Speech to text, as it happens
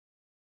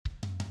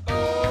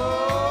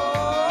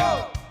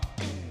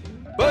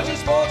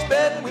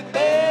betting with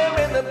Bear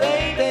and the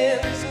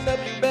baby. Listen up,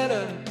 you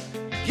better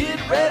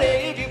get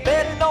ready. If you're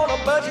betting on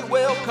a budget,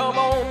 well, come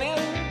on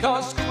in.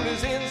 Cause school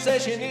is in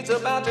session, it's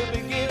about to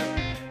begin.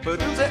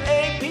 Producer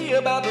AP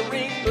about to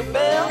ring the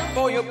bell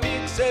for your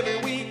picks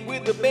every week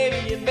with the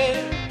baby and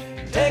Bear.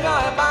 Take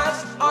our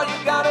advice, or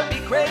you gotta be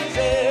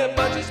crazy.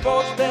 Budget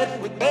sports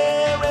betting with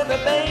Bear and the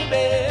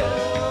baby.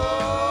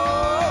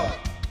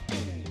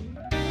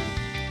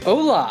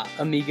 Hola,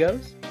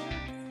 amigos.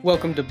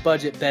 Welcome to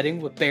Budget Betting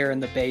with Bear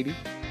and the Baby.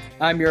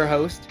 I'm your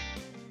host,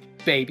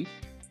 Baby.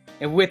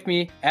 And with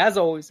me, as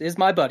always, is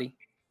my buddy,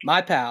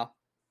 my pal,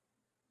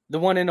 the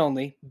one and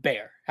only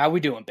Bear. How we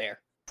doing, Bear?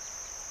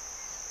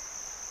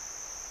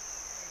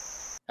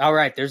 All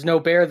right, there's no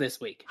Bear this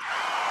week.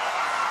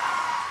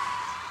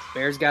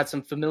 Bear's got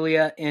some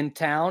familia in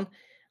town,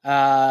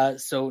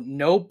 so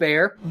no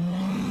Bear.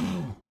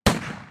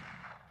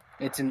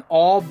 It's an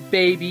all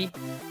baby,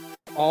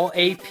 all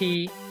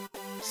AP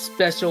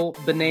special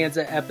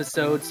bonanza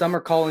episode. Some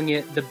are calling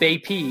it the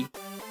BAP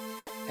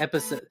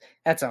episode.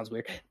 That sounds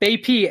weird.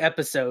 BAP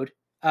episode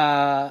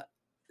of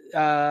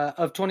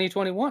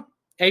 2021.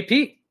 AP,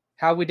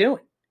 how we doing?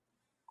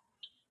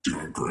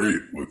 Doing great.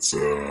 Let's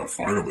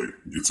finally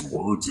get some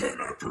words in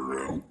after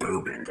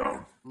Bear being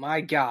gone.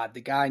 My God,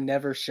 the guy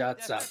never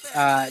shuts up.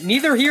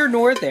 Neither here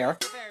nor there.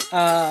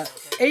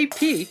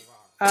 AP,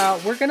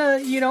 we're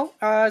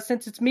gonna,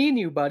 since it's me and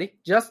you, buddy,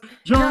 just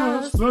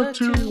the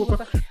two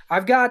of us.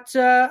 I've got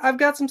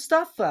some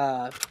stuff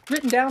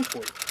written down for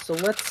you. So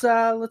let's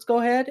go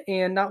ahead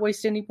and not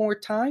waste any more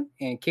time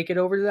and kick it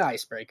over to the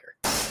icebreaker.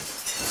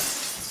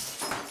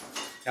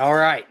 All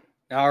right.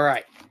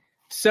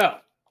 So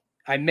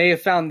I may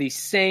have found the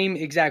same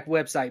exact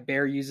website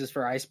Bear uses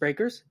for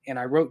icebreakers, and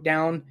I wrote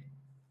down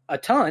a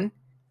ton,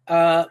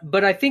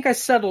 but I think I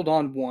settled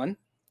on one.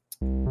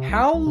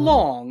 How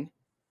long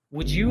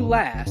would you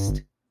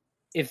last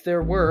if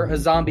there were a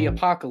zombie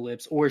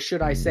apocalypse, or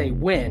should I say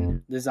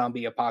when the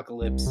zombie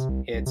apocalypse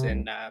hits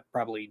in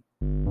probably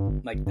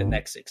like the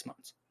next 6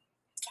 months?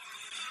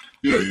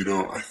 Yeah,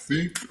 I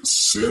think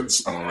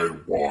since I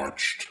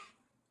watched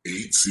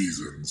 8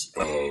 seasons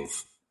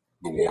of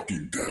The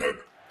Walking Dead,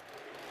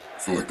 I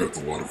feel like that's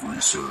a lot of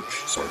research.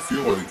 So I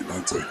feel like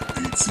that's like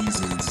 8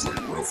 seasons is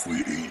like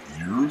roughly 8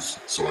 years.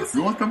 So I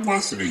feel like I'm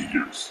less than 8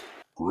 years.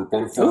 Grew up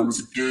on a farm as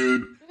a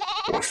kid,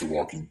 watched The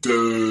Walking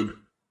Dead,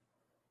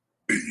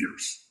 8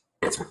 years.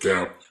 That's my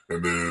cap.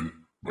 And then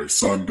my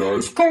son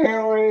dies,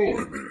 Carl,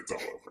 and then it's all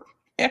over.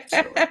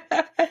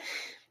 So.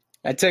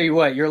 I tell you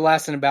what, you're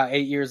lasting about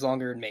 8 years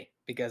longer than me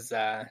because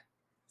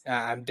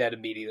I'm dead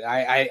immediately.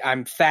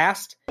 I'm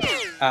fast,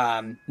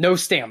 no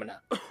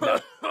stamina. No,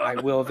 I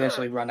will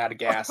eventually run out of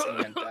gas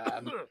and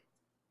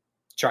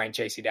try and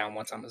chase you down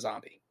once I'm a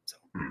zombie. So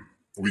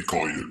we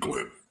call you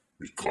Glenn.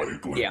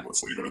 Yeah.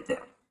 Let's leave it at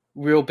that.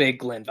 Real big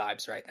Glenn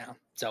vibes right now.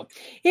 So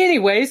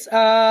anyways,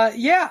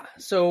 yeah.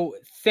 So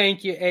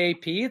thank you,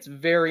 AP. It's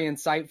very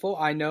insightful.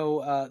 I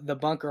know the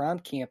bunker I'm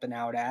camping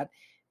out at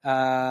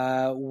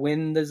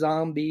when the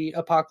zombie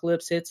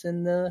apocalypse hits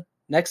in the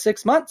next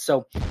 6 months.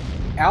 So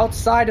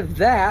outside of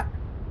that,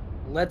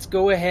 let's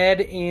go ahead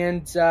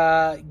and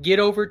get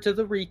over to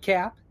the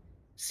recap,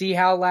 see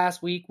how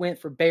last week went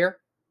for Bear,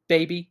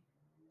 Baby,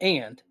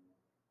 and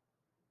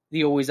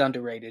the always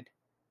underrated,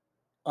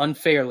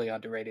 unfairly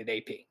underrated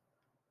AP.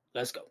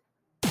 Let's go.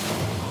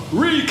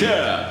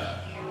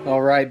 Recap!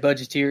 All right,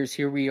 budgeteers,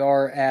 here we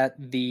are at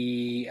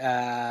the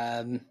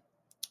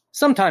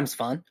sometimes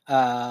fun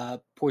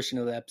portion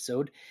of the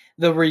episode,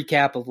 the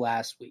recap of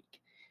last week.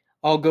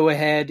 I'll go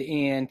ahead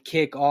and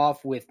kick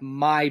off with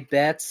my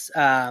bets.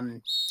 I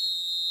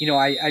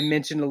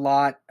mentioned a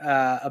lot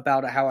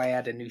about how I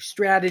had a new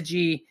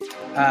strategy.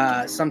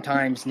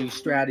 Sometimes new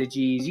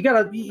strategies, they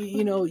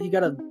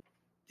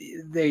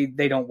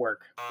don't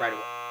work right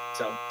away.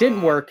 So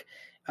didn't work.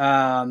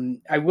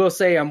 I will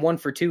say I'm 1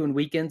 for 2 in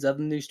weekends of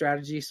the new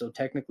strategy, so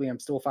technically I'm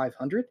still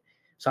 500.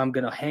 So I'm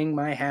going to hang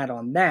my hat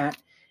on that.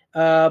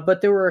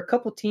 But there were a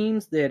couple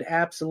teams that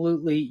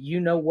absolutely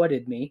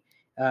whatted me.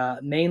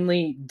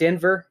 Mainly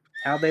Denver,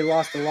 how they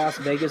lost to Las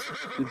Vegas,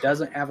 who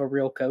doesn't have a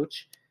real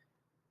coach.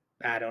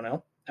 I don't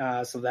know.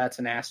 So that's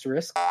an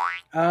asterisk.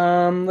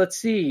 Let's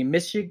see.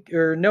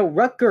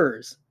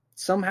 Rutgers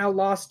somehow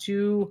lost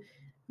to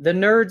the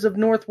Nerds of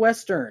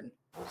Northwestern.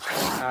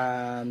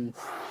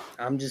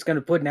 I'm just going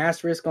to put an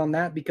asterisk on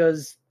that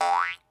because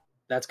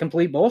that's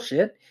complete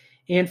bullshit.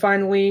 And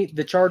finally,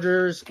 the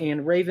Chargers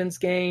and Ravens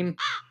game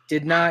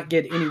did not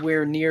get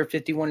anywhere near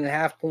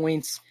 51.5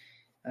 points.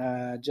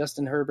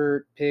 Justin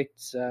Herbert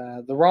picked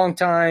the wrong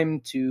time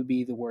to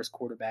be the worst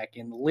quarterback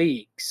in the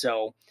league.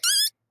 So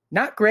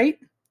not great.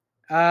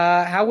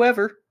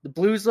 However, the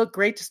Blues look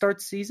great to start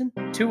the season.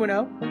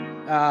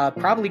 2-0.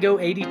 Probably go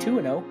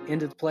 82-0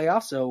 into the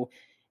playoffs. So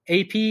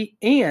AP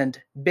and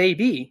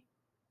Baby,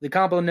 the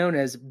combo known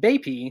as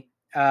Baby,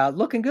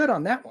 looking good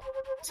on that one.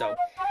 So,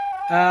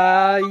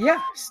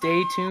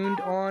 stay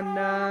tuned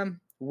on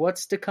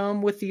what's to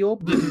come with the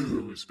old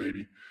Blues,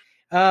 baby.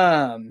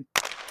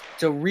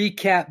 So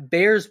recap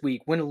Bears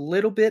week went a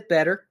little bit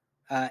better.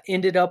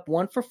 Ended up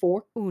 1 for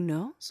 4.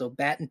 Uno. So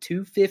batting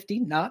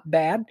 .250, not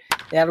bad.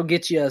 That'll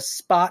get you a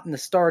spot in the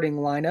starting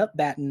lineup,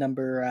 batting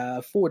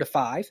number 4 to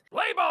 5.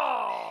 Play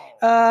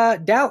ball!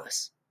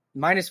 Dallas,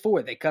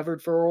 -4. They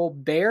covered for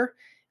old Bear.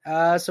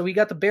 So he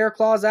got the Bear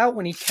clause out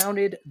when he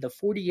counted the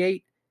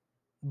 48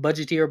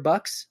 budgeteer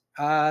bucks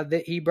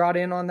that he brought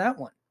in on that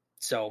one.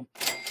 So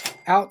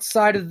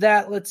outside of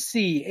that, let's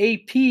see.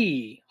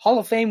 AP, Hall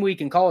of Fame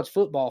week in college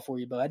football for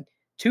you, bud.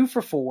 2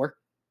 for 4.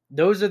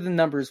 Those are the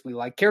numbers we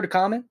like. Care to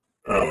comment?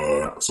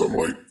 Something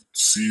like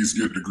C's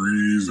get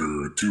degrees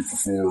or 2 for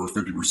 4,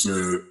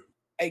 50%.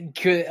 I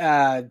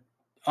could,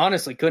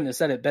 honestly couldn't have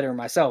said it better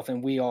myself,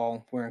 and we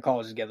all were in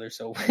college together,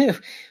 so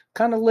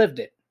kind of lived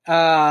it.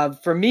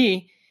 For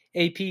me,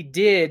 AP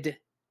did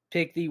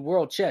pick the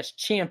world chess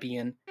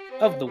champion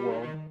of the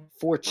world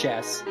for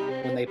chess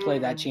when they play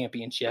that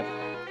championship.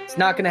 It's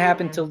not going to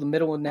happen until the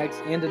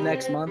end of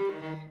next month.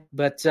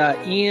 But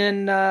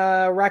Ian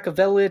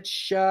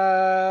Rakovich,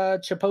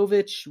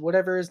 Chapovich,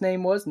 whatever his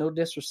name was, no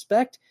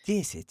disrespect.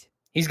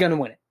 He's going to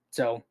win it.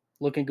 So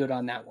looking good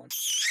on that one.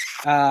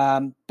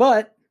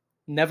 But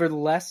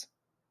nevertheless,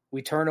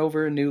 we turn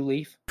over a new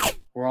leaf.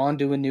 We're on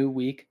to a new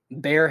week.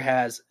 Bear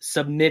has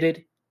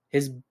submitted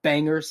his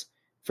bangers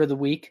for the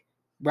week,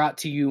 brought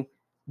to you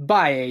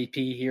by AP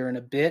here in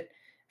a bit.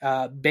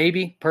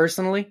 Baby,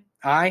 personally,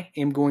 I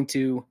am going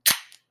to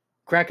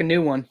crack a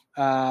new one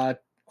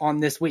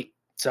on this week.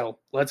 So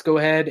let's go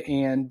ahead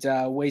and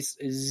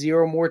waste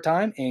zero more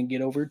time and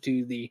get over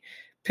to the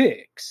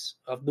picks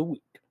of the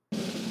week.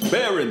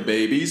 Bear and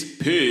Baby's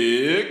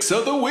Picks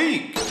of the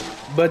Week.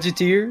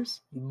 Budgeteers.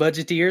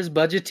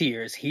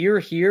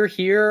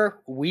 Here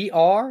we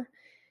are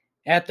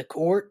at the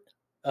court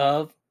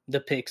of the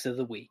picks of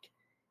the week.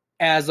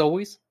 As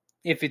always,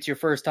 if it's your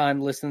first time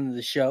listening to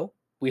the show,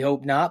 we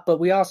hope not, but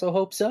we also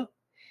hope so.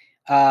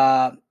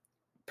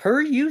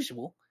 Per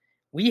usual,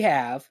 we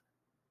have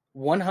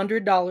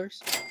 $100,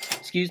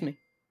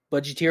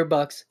 budgeteer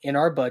bucks in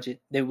our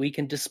budget that we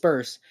can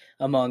disperse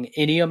among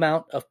any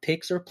amount of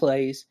picks or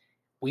plays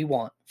we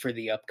want for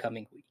the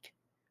upcoming week.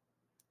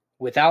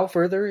 Without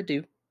further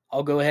ado,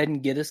 I'll go ahead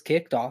and get us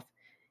kicked off.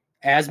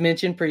 As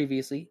mentioned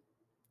previously,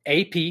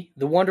 AP,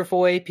 the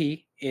wonderful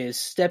AP, is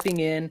stepping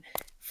in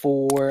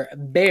for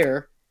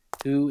Bear,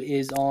 who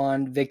is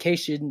on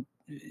vacation.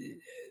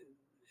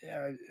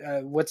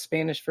 What's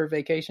Spanish for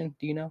vacation?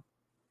 Do you know?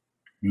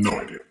 No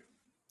idea.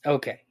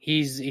 Okay,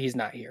 he's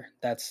not here.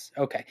 That's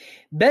okay.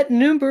 Bet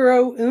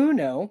numero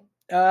uno,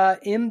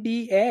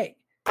 NBA.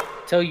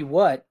 Tell you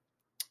what,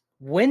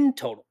 win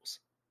totals.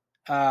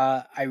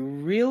 I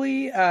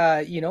really,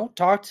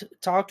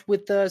 talked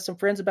with some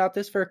friends about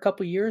this for a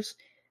couple years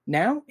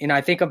now, and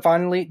I think I'm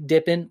finally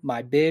dipping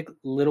my big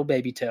little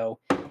baby toe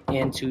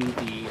into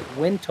the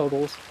win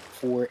totals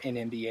for an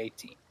NBA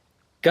team.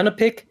 Gonna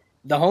pick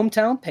the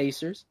hometown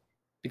Pacers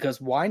because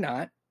why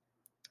not?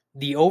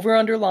 The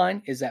over-under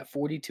line is at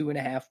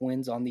 42.5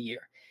 wins on the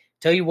year.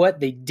 Tell you what,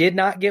 they did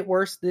not get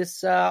worse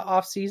this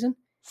offseason.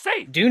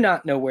 Do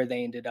not know where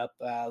they ended up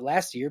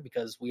last year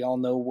because we all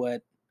know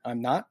what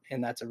I'm not,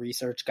 and that's a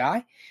research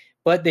guy.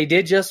 But they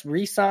did just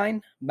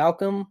re-sign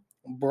Malcolm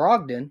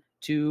Brogdon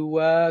to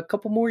a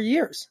couple more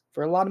years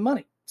for a lot of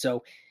money.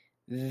 So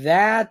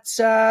that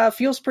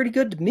feels pretty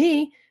good to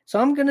me. So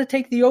I'm going to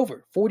take the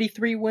over.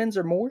 43 wins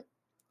or more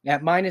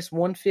at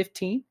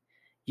 -115.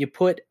 You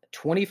put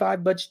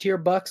 25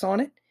 budgeteer bucks on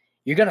it.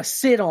 You're going to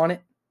sit on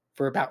it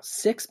for about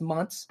 6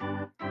 months.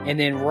 And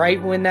then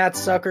right when that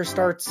sucker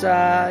starts,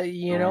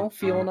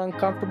 feeling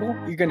uncomfortable,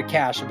 you're going to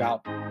cash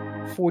about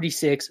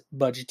 46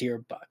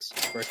 budgeteer bucks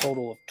for a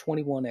total of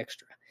 21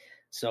 extra.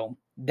 So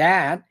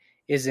that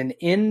is an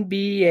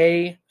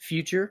NBA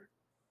future,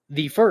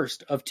 the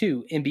first of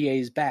 2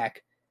 NBA's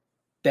back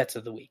bets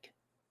of the week.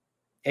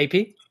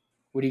 AP,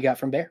 what do you got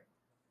from Bear?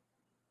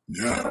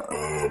 Yeah,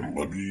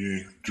 let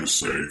me just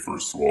say,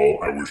 first of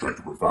all, I wish I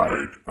could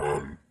provide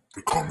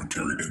the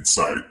commentary and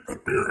insight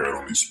that Bear had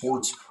on these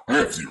sports. I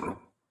have zero,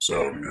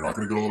 so you're not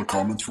going to get a lot of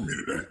comments from me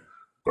today.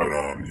 But,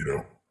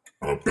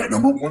 bet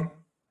number 1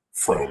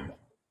 from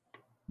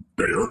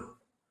Bear,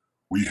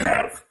 we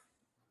have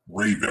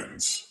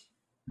Ravens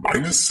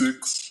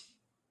 -6,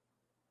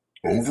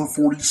 over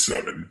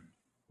 47,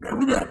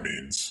 whatever that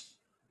means.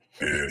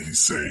 And he's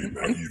saying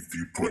that if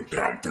you put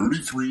down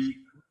 33,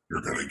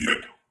 you're going to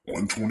get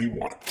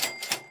 121.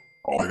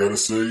 All I gotta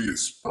say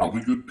is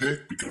probably a good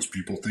pick because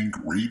people think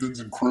Ravens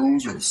and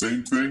Crows are the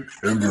same thing,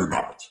 and they're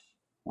not.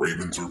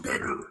 Ravens are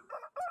better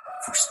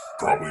for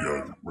probably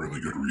a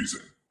really good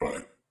reason.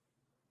 But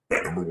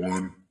bet number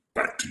 1,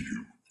 back to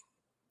you,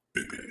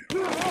 Big Dave.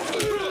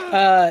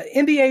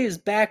 NBA is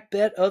back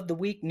bet of the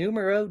week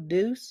numero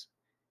deuce.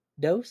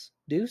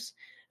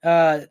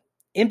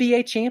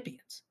 NBA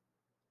champions.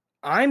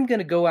 I'm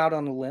gonna go out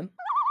on a limb.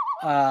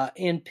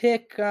 And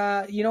pick,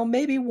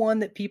 maybe one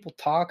that people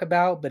talk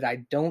about, but I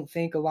don't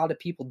think a lot of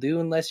people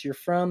do unless you're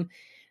from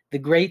the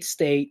great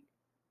state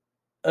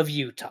of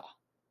Utah.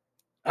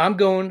 I'm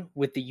going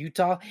with the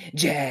Utah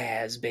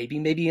Jazz, baby.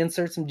 Maybe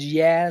insert some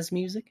jazz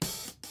music.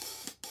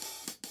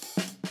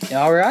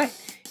 All right.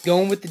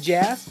 Going with the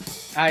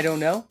Jazz? I don't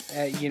know.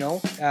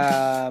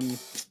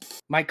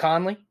 Mike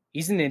Conley,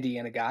 he's an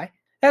Indiana guy.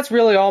 That's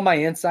really all my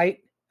insight.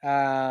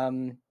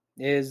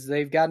 Is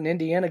they've got an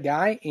Indiana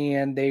guy,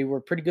 and they were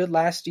pretty good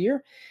last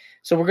year.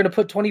 So we're going to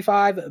put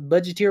 25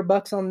 budgeteer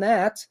bucks on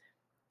that,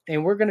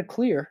 and we're going to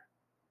clear.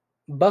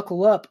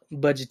 Buckle up,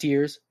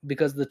 budgeteers,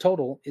 because the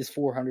total is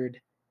 400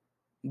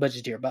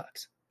 budgeteer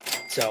bucks.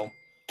 So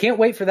can't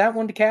wait for that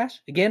one to cash.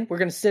 Again, we're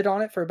going to sit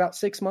on it for about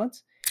 6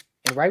 months,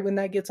 and right when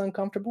that gets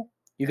uncomfortable,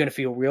 you're going to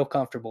feel real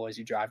comfortable as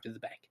you drive to the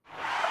bank.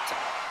 So,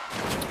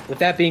 with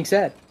that being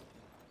said,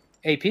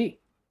 AP,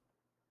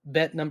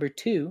 bet number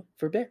 2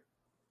 for Bear.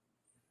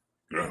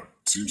 Yeah,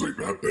 seems like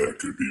that bet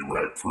could be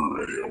ripe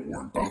for a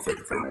Warren Buffett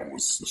if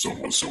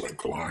someone was so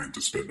inclined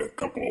to spend a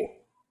couple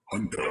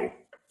hundo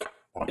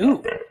on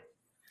that bet.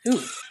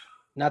 Ooh,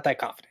 not that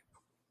confident.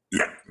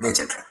 Yeah,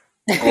 that's okay.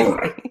 All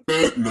right,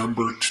 bet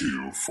number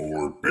 2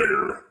 for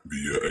Bear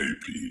via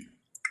AP.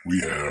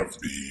 We have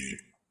the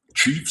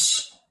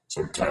Chiefs,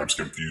 sometimes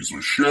confused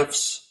with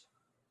Chiefs,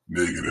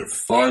 negative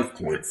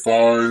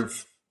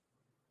 5.5,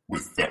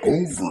 with the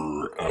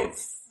over of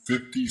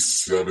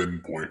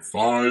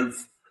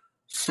 57.5.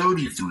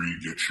 33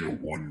 gets you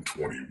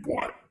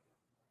 121.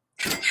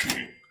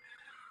 Cha-ching.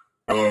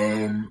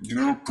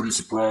 Pretty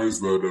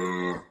surprised that,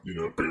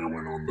 Bear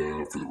went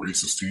for the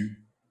racist team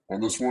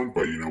on this one,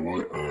 but you know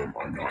what?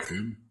 I'm not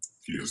him.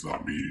 He is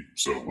not me,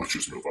 so let's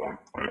just move on.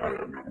 I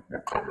have no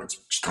more comments.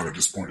 Just kind of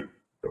disappointed, to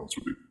be honest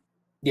with you.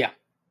 Yeah.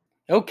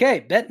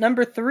 Okay, bet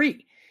number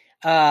 3.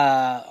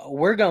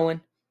 We're going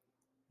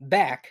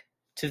back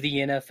to the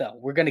NFL.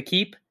 We're going to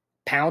keep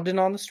pounding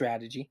on the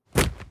strategy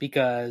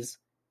because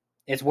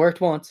it's worked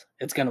once.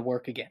 It's going to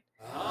work again.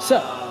 So,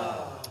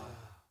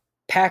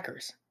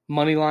 Packers,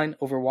 money line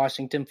over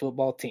Washington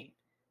football team.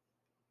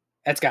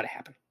 That's got to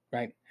happen,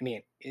 right? I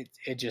mean,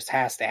 it just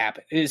has to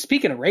happen.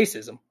 Speaking of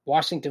racism,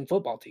 Washington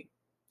football team,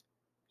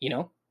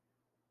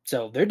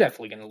 so they're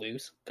definitely going to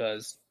lose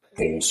because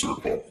Full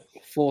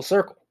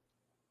circle.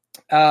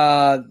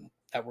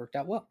 That worked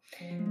out well.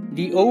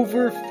 The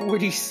over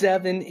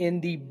 47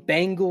 in the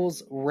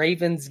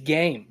Bengals-Ravens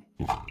game.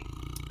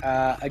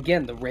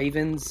 Again, the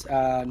Ravens,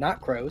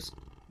 not Crows,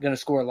 going to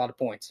score a lot of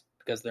points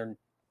because they're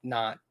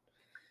not.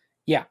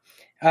 Yeah.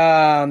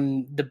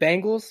 The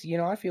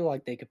Bengals, I feel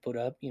like they could put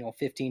up,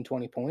 15,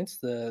 20 points.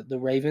 The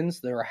Ravens,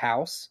 they're a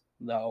house,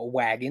 a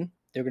wagon.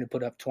 They're going to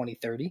put up 20,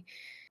 30.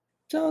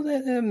 So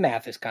the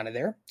math is kind of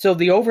there. So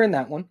the over in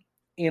that one,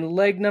 in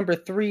leg number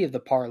 3 of the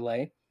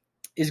parlay,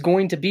 is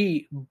going to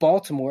be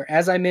Baltimore.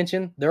 As I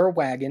mentioned, they're a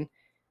wagon.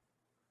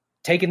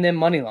 Taking them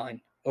money line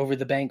over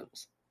the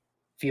Bengals.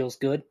 Feels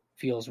good.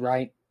 Feels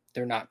right.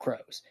 They're not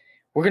Crows.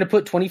 We're going to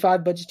put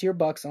 25 budgeteer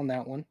bucks on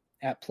that one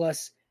at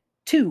plus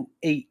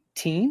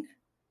 218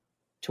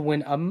 to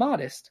win a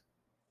modest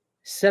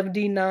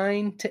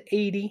 79 to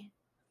 80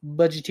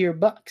 budgeteer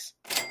bucks.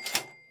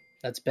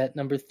 That's bet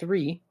number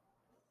 3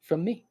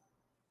 from me.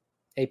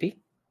 AP?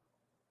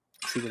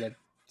 See what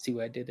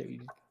I did there?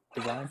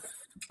 The rhyme?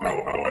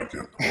 I like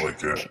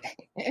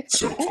it.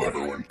 So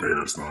clever when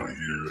Bear's not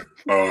here.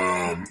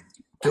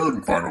 Third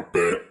and final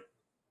bet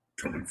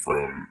coming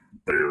from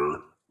Bear.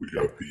 We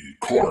got the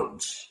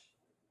Cards.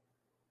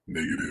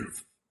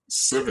 Negative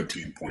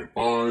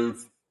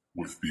 17.5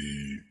 with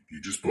you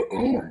just put,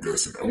 I'm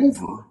guessing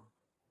over.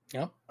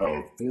 Yep.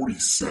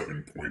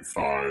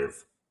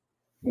 47.5.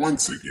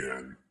 Once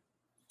again,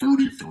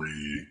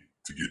 33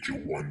 to get you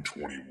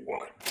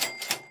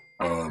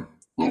 121.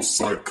 Little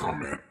side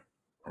comment.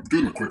 I'm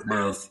doing the quick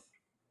math.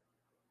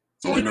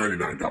 It's only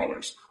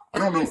 $99. I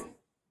don't know if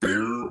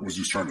Bear was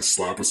just trying to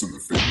slap us in the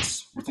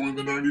face with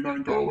only the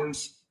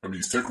 $99. I mean,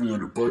 he's technically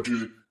under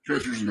budget. You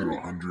guys usually go to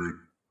 100.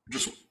 I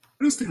just think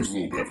it was a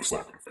little bit of a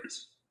slap in the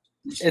face.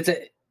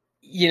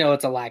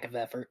 It's a lack of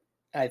effort,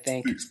 I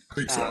think. I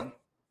think so.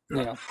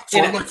 Yeah. So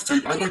I'd like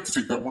to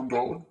take that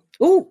 $1.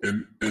 Ooh.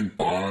 And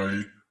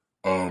buy,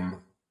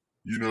 1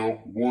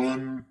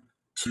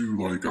 to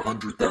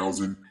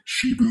 100,000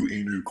 Shibu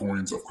Inu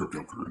coins of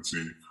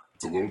cryptocurrency.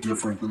 It's a little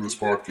different than this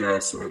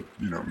podcast.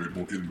 Maybe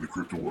we'll get into the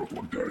crypto world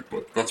one day,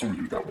 but that's when we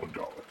do that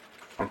 $1.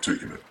 I'm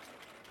taking it,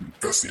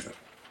 investing it.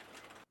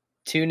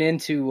 Tune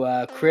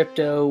into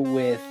crypto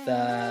with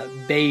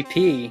Bay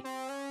P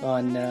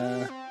on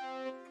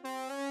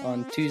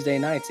Tuesday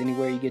nights,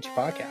 anywhere you get your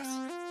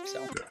podcasts. So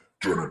yeah,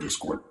 join our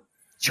Discord.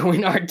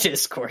 Join our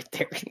Discord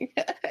there.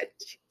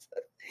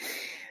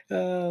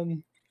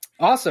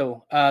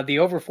 Also, the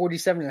over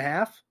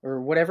 47.5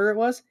 or whatever it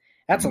was,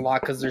 that's a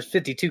lot because there's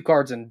 52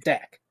 cards in the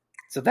deck.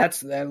 So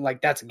that's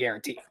a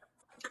guarantee.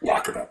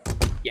 Lock it up.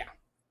 Yeah.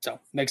 So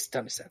makes a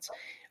ton of sense.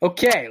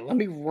 Okay, let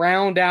me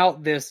round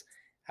out this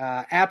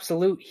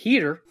absolute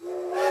heater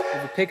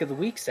of a pick of the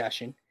week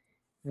session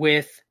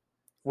with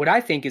what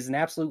I think is an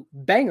absolute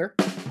banger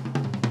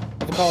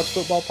of a college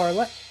football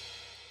parlay.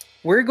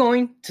 We're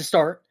going to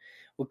start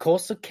with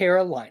Coastal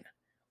Carolina.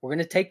 We're going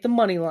to take the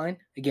money line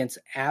against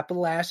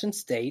Appalachian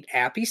State,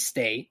 Appy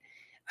State.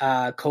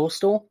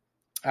 Coastal,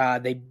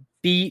 they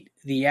beat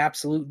the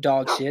absolute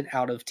dog shit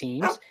out of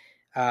teams.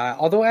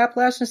 Although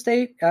Appalachian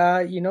State,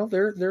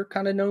 they're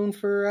kind of known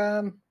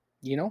for,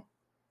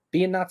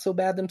 being not so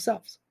bad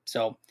themselves.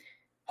 So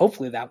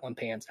hopefully that one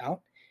pans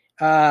out.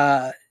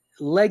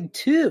 Leg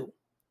 2,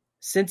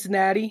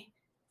 Cincinnati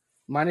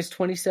minus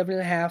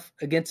 27.5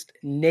 against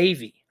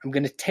Navy. I'm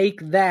going to take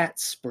that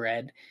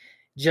spread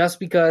just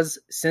because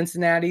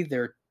Cincinnati,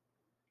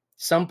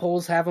 some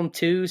polls have them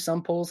 2,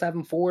 some polls have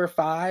them 4 or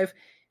 5.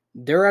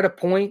 They're at a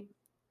point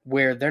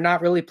where they're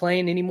not really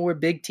playing any more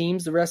big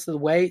teams the rest of the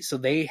way, so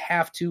they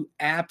have to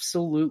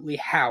absolutely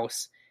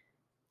house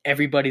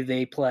everybody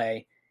they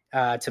play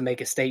to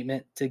make a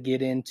statement to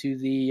get into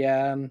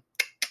the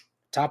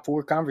top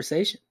 4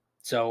 conversation.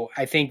 So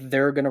I think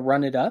they're going to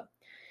run it up.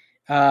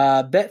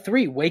 Bet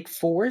 3, Wake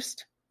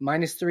Forest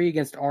minus 3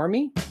 against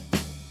Army.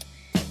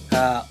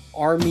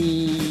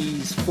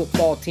 Army's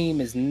football team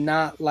is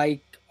not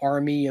like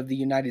Army of the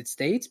United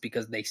States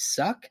because they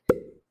suck.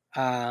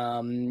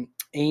 And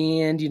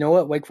you know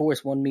what? Wake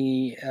Forest won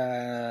me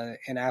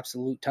an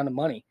absolute ton of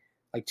money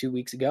like 2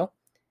 weeks ago.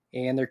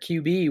 And their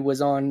QB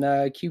was on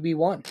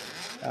QB1,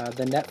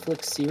 the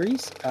Netflix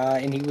series,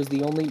 and he was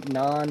the only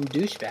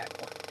non-douchebag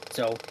one.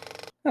 So,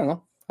 I don't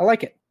know. I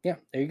like it. Yeah,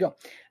 there you go.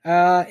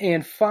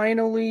 And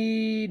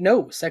finally,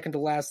 second to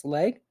last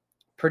leg,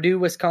 Purdue,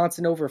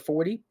 Wisconsin over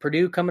 40.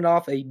 Purdue coming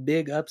off a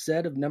big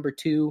upset of number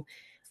 2,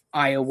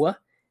 Iowa.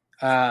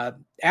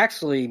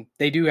 Actually,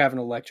 they do have an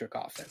electric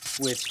offense,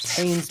 which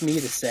pains me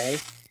to say,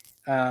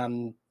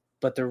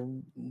 but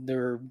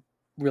they're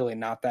really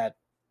not that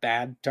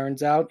bad,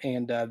 turns out.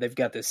 And they've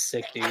got this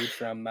sick dude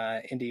from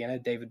Indiana,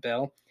 David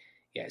Bell.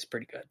 Yeah, he's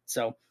pretty good.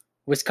 So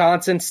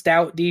Wisconsin,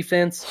 stout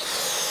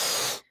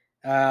defense,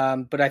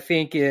 but I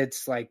think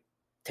it's like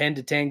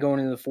 10-10 going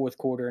into the fourth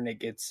quarter, and it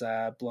gets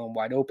blown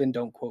wide open.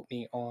 Don't quote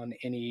me on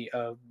any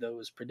of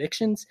those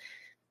predictions.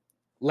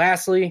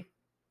 Lastly,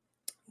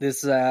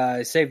 this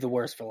saved the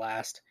worst for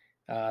last,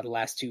 the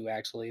last 2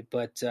 actually,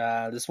 but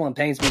this one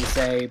pains me to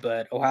say,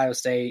 but Ohio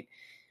State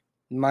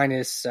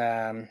minus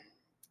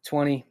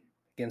 20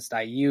 against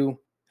IU.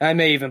 I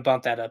may even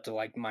bump that up to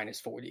like minus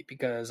 40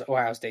 because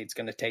Ohio State's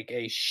going to take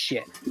a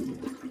shit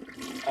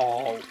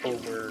all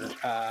over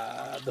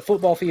the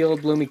football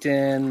field,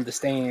 Bloomington, the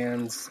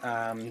stands.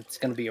 It's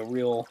going to be a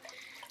real,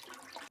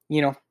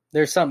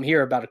 there's something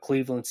here about a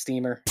Cleveland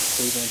steamer.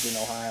 Cleveland's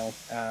in Ohio.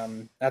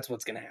 That's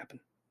what's going to happen.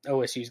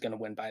 OSU's going to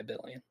win by 1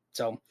 billion.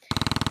 So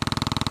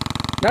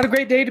not a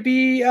great day to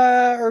be,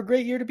 or a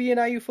great year to be an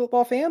IU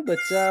football fan, but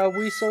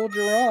we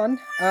soldier on.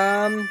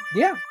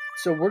 Yeah.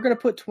 So we're going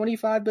to put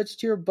 25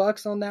 budgeteer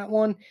bucks on that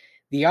one.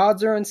 The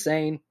odds are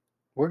insane.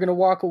 We're going to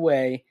walk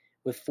away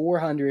with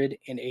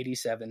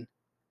 487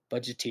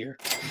 budgeteer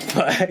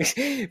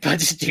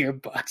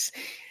bucks.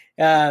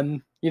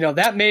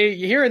 That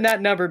hearing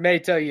that number may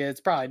tell you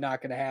it's probably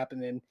not going to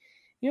happen. And,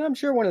 I'm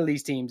sure one of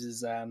these teams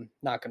is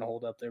not going to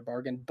hold up their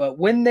bargain. But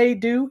when they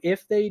do,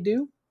 if they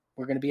do,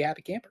 we're going to be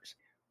happy campers.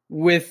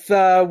 With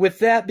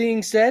that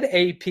being said,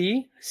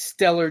 AP,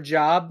 stellar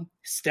job.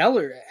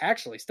 Stellar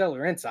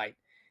insight.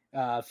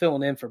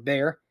 Filling in for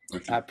Bear.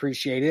 I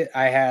appreciate it.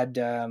 I had,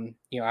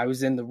 I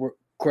was in the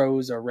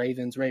Crows or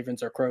Ravens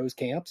or Crows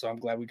camp, so I'm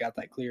glad we got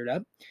that cleared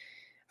up.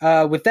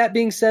 With that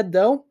being said,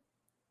 though,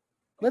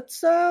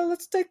 let's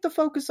take the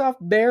focus off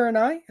Bear and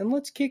I, and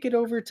let's kick it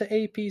over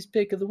to AP's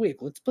pick of the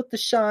week. Let's put the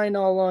shine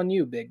all on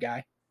you, big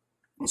guy.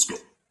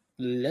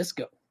 Let's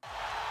go.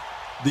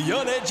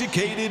 The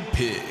uneducated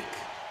pick.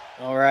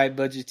 All right,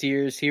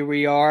 budgeteers, here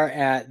we are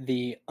at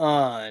the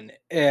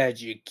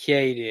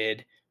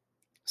uneducated,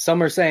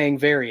 some are saying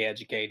very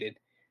educated,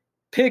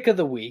 pick of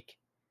the week.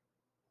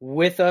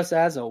 With us,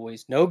 as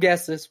always, no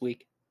guests this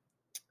week.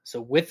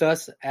 So with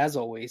us, as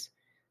always,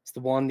 it's the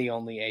one, the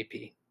only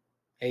AP.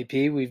 AP,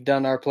 we've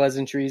done our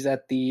pleasantries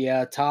at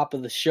the top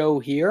of the show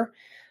here,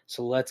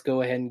 so let's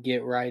go ahead and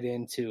get right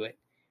into it.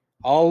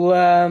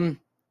 I'll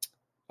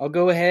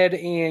go ahead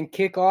and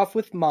kick off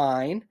with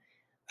mine.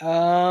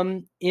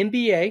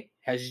 NBA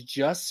has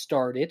just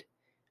started.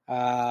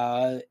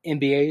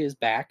 NBA is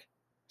back,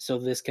 so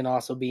this can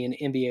also be an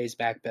NBA's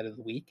back bet of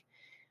the week.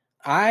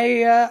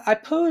 I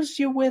posed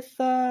you with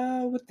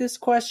this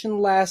question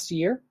last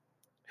year.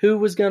 Who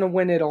was going to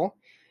win it all?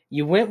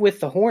 You went with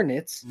the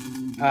Hornets,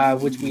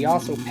 which we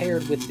also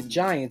paired with the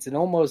Giants and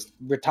almost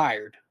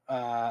retired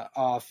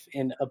off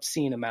an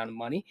obscene amount of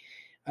money.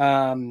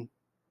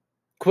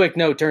 Quick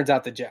note, turns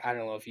out I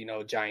don't know if you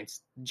know, Giants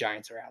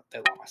are out.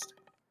 They lost.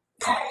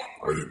 I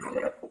didn't know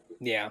that.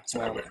 Yeah.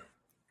 Well,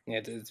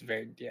 it's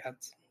very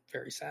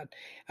sad.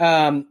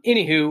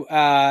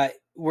 Anywho,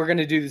 we're going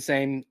to do the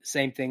same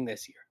thing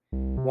this year.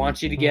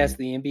 Want you to guess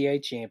the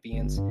NBA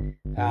champions.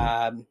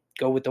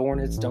 Go with the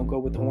Hornets. Don't go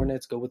with the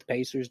Hornets. Go with the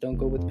Pacers. Don't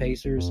go with the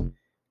Pacers.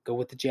 Go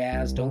with the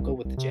Jazz. Don't go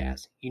with the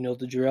Jazz. You know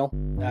the drill.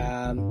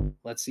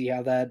 Let's see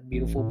how that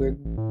beautiful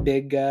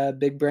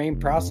big brain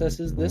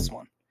processes this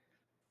one.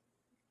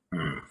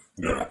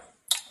 Yeah,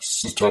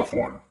 it's a tough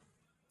one.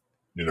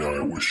 I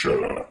wish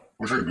I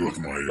could go with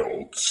my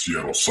old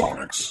Seattle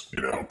Sonics.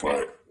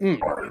 But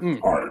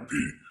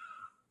R.I.P.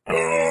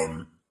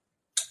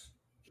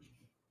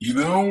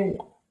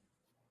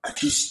 I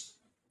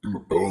in my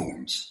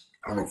bones.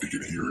 I don't know if you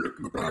can hear it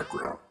in the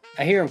background,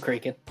 I hear him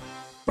creaking.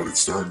 but it's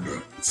starting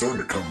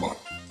to come up.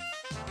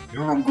 You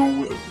know what I'm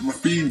going with? My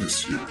theme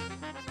this year.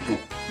 Go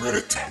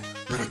rat-a-tat,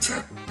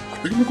 rat-a-tat. I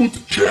think I'm going to go with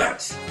the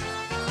Jazz.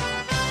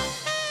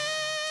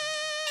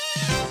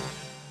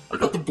 I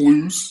got the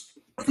Blues.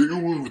 I think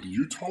I'm going with the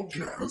Utah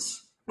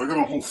Jazz. I got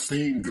a whole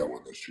theme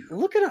going this year.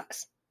 Look at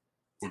us.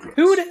 Look at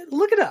Who us. would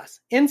look at us?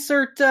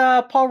 Insert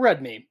Paul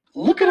Rudd meme.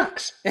 Look at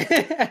us.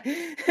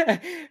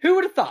 Who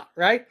would have thought,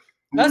 right?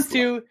 Who would've Us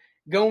two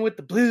going with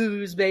the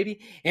Blues,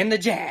 baby, and the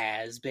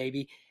Jazz,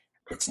 baby.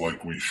 It's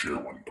like we share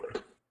one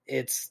brain.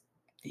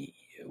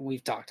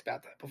 We've talked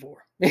about that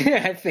before.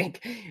 I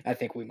think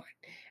we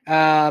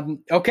might.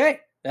 Okay,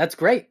 that's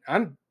great.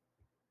 I'm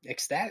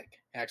ecstatic.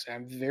 Actually,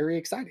 I'm very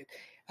excited.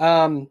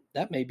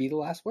 That may be the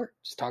last word.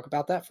 Just talk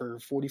about that for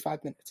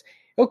 45 minutes.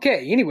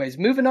 Okay, anyways,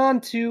 moving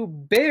on to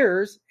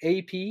Bears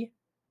AP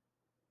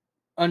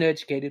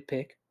uneducated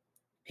pick.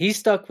 He's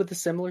stuck with a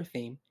similar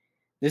theme.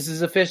 This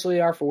is officially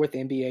our fourth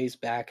NBA's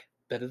back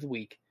bet of the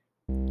week.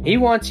 He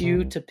wants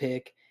you to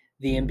pick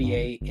the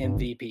NBA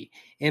MVP.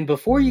 And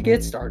before you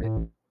get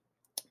started,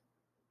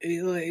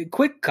 a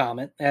quick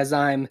comment, as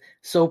I'm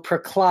so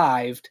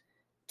proclived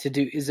to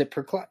do. Is it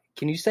proclive?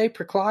 Can you say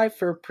proclive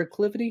for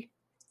proclivity?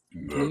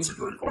 That's a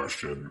great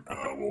question.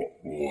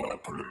 We'll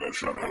put it in the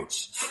show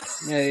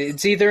notes.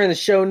 It's either in the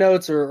show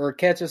notes or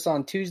catch us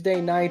on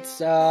Tuesday nights.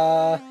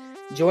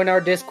 Join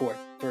our Discord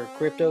for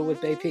Crypto with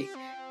BP.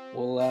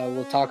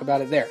 We'll talk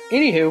about it there.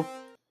 Anywho,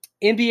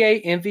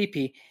 NBA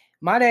MVP.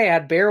 Might I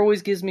add, Bear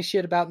always gives me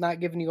shit about not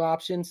giving you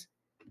options.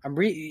 I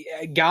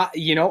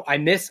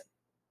miss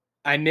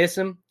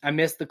him. I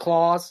miss the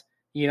clause.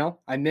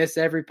 I miss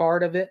every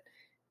part of it.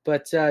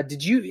 But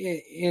did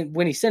you,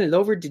 when he sent it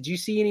over, did you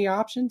see any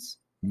options?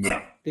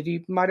 No. That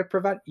he might have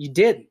provided? You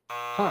didn't,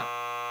 huh?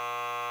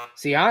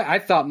 See, I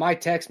thought my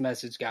text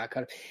message got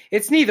cut off.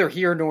 It's neither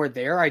here nor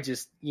there. I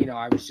just,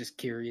 I was just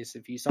curious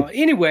if you saw it.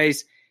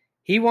 Anyways,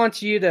 he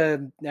wants you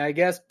to, I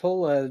guess,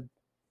 pull a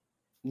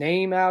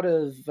name out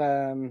of,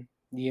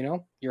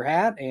 your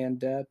hat and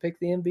pick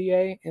the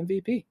NBA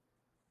MVP.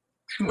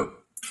 Sure.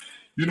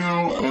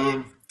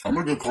 I'm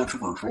going to go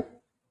controversial.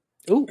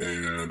 Ooh.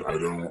 And I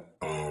don't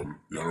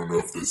know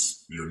if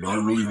this, you're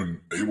not really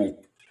even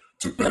able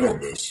to bet on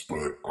this, but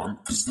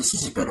because this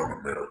is a bet on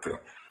America.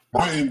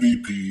 My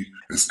MVP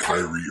is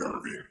Kyrie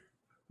Irving.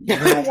 You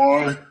know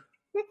why?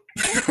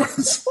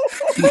 Because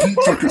he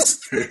took a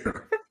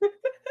stand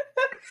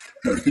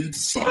and he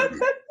decided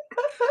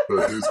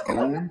that his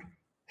own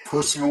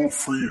personal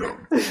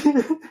freedom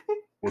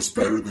was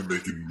better than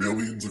making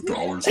millions of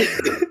dollars a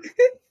year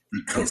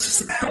because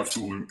he's an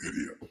absolute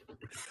idiot.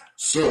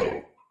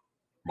 So,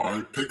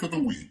 my pick of the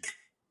week,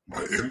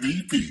 my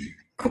MVP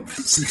of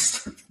the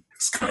season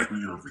is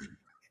Kyrie Irving.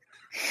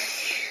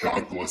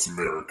 God bless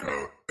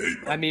America.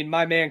 Amen. I mean,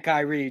 my man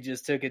Kyrie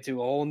just took it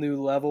to a whole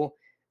new level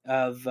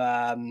of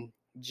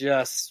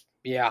that's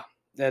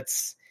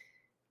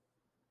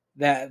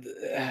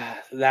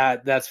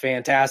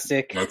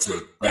fantastic. That's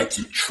a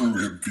true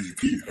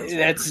MVP.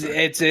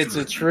 It's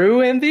a true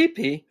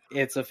MVP.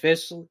 It's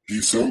official.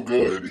 He's so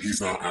good.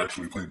 He's not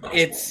actually playing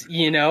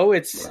basketball.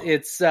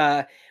 It's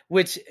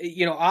which,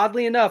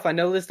 oddly enough, I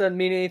know this doesn't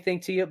mean anything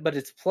to you, but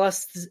it's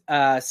plus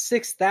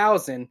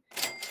 6,000.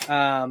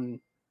 And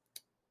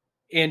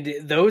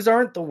those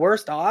aren't the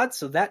worst odds.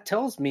 So that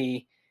tells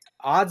me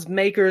odds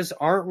makers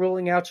aren't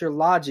ruling out your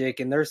logic,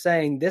 and they're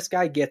saying this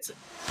guy gets it.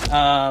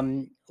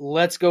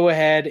 Let's go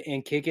ahead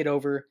and kick it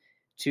over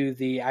to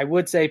the, I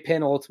would say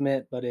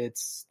penultimate, but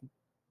it's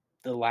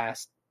the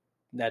last.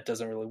 That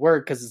doesn't really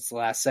work because it's the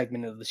last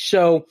segment of the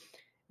show.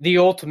 The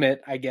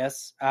ultimate, I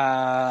guess,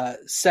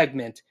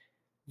 segment,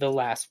 the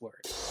last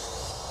word.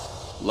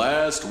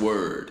 Last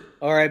word.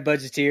 All right,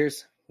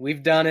 budgeteers,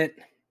 we've done it.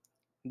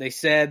 They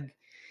said,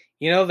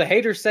 the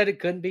haters said it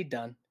couldn't be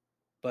done,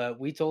 but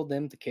we told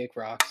them to kick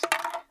rocks.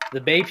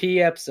 The BP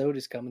episode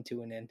is coming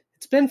to an end.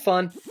 It's been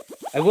fun.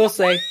 I will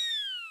say,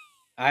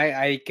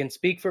 I can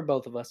speak for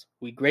both of us.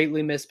 We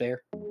greatly miss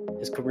Bear,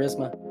 his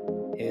charisma,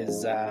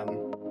 his,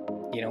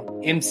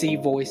 MC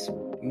voice.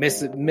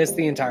 Miss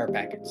the entire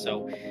package.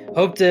 So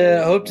hope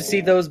to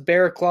see those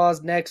Bear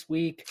claws next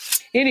week.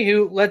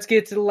 Anywho, let's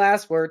get to the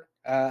last word.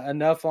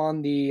 Enough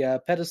on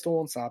the pedestal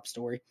and sob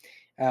story.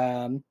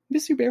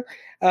 Miss you, Bear.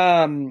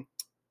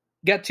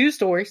 Got two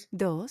stories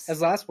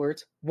as last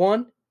words.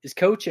 One is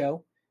Coach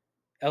O,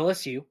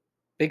 LSU.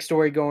 Big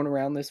story going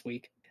around this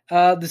week.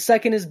 The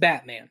second is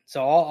Batman.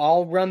 So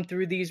I'll run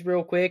through these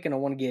real quick, and I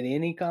want to get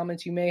any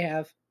comments you may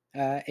have,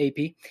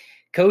 AP.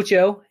 Coach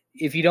O,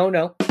 if you don't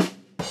know,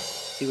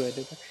 see what I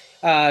did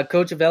there?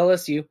 Coach of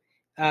LSU,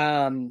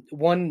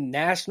 won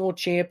national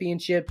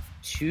championship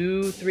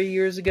 2-3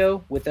 years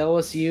ago with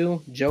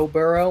LSU. Joe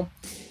Burrow,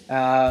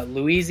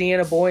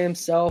 Louisiana boy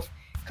himself,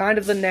 kind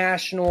of a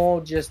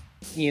national, just,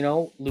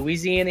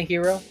 Louisiana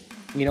hero,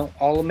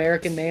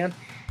 all-American man.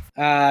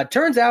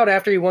 Turns out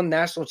after he won the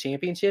national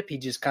championship, he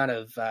just kind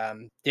of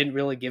didn't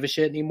really give a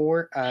shit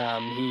anymore.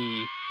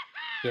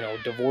 He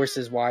divorced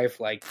his wife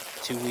like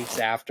 2 weeks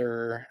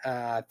after.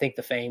 I think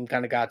the fame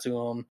kind of got to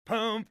him.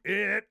 Pump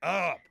it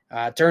up.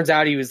 Turns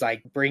out he was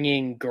like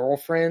bringing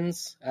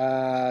girlfriends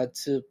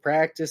to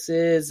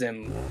practices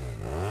and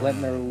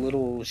letting their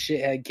little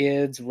shithead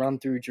kids run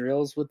through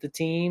drills with the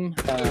team.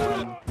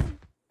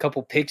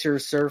 Couple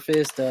pictures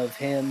surfaced of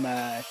him,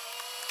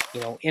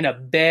 in a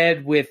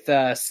bed with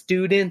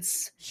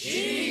students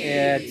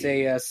at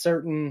a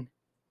certain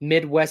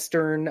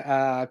Midwestern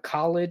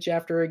college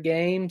after a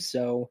game.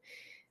 So,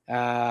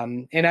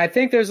 and I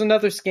think there's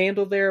another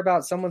scandal there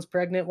about someone's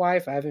pregnant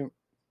wife. I haven't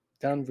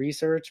done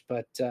research,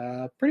 but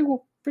pretty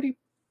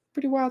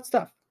wild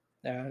stuff.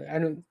 I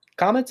don't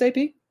comments, AP?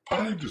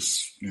 I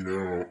just,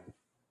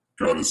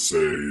 gotta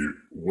say,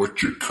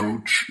 what you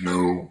coach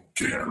know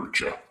can't hurt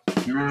you.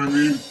 You know what I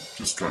mean?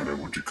 Just kind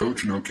of what you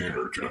coach know can't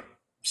hurt you.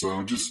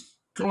 So just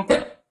go with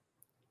that.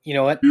 You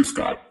know what? Use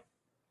God.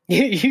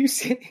 You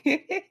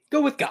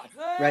go with God,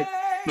 right?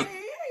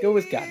 Go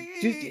with God.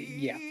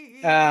 Yeah.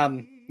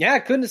 I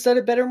couldn't have said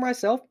it better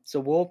myself. So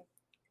we'll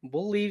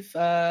leave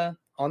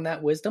on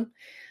that wisdom.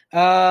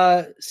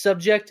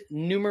 Subject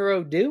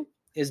numero 2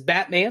 is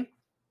Batman.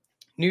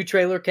 New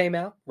trailer came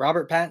out.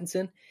 Robert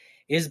Pattinson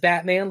is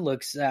Batman.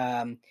 Looks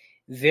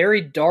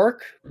very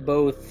dark,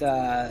 both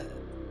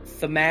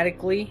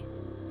thematically,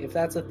 if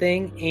that's a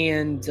thing,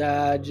 and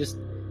I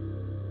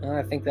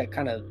think that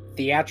kind of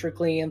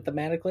theatrically and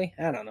thematically.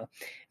 I don't know.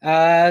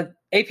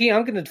 AP,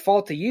 I'm going to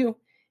default to you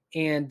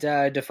and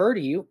defer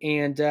to you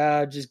and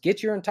just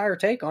get your entire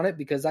take on it,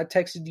 because I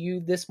texted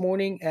you this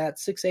morning at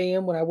 6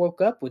 a.m. when I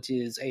woke up, which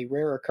is a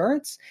rare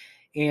occurrence,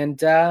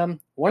 and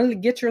wanted to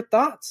get your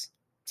thoughts.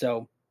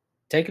 So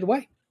take it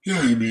away. Yeah,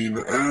 I mean,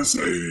 as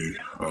a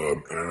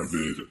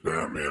avid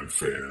Batman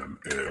fan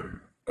and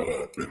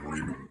been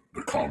reading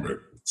the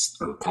comics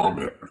for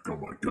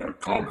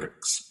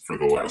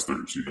the last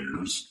 32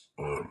 years.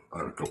 I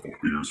had a couple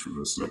of beers for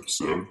this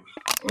episode.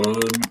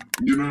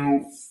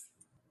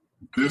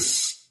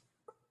 This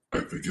I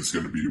think is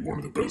going to be one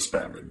of the best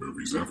Batman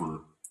movies ever.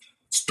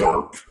 It's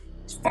dark,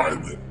 it's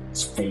violent,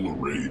 it's full of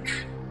rage.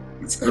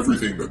 It's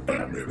everything that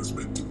Batman is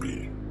meant to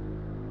be.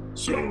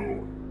 So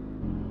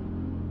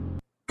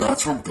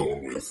that's what I'm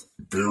going with.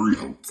 Very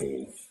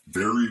hopeful,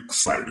 very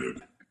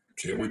excited.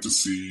 Can't wait to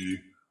see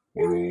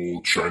what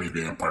old shiny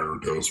vampire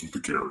does with the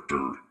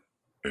character,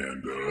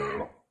 and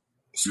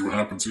see what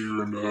happens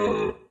here in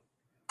a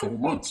couple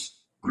months.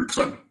 Pretty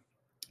excited.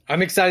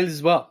 I'm excited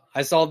as well.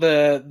 I saw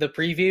the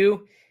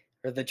preview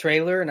or the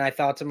trailer, and I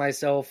thought to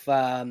myself,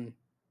 that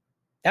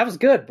was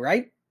good,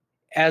 right?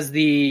 As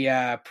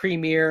the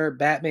premier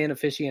Batman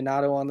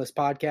aficionado on this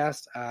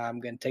podcast,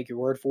 I'm going to take your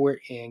word for it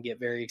and get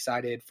very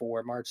excited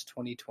for March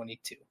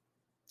 2022.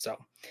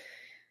 So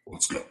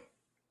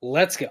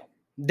let's go.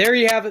 There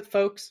you have it,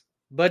 folks.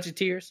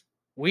 Budgeteers,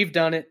 we've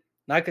done it.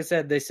 Like I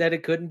said, they said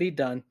it couldn't be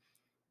done.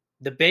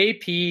 The Bay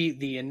P,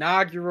 the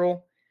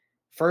inaugural,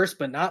 first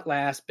but not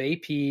last, Bay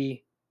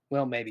P,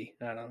 well, maybe,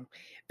 I don't know.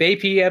 Bay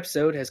P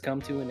episode has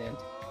come to an end.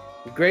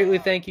 We greatly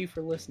thank you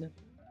for listening.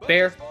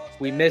 Bear,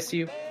 we miss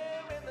you.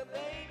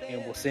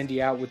 And we'll send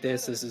you out with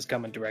this. This is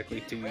coming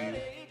directly to you,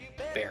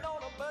 Bear.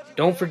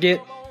 Don't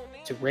forget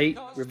to rate,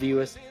 review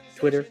us,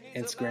 Twitter,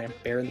 Instagram,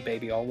 Bear and the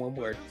Baby, all one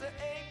word.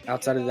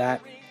 Outside of that,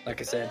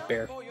 like I said,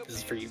 Bear, this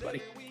is for you,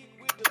 buddy.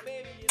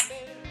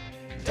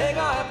 Take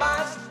our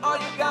advice, or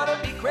you gotta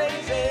be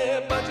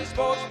crazy. Bunch of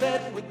sports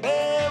betting with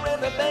Bear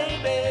and the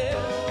Baby.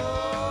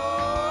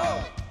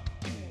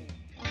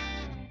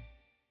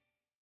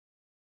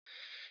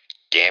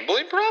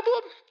 Gambling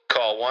problem?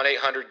 Call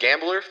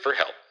 1-800-GAMBLER for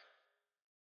help.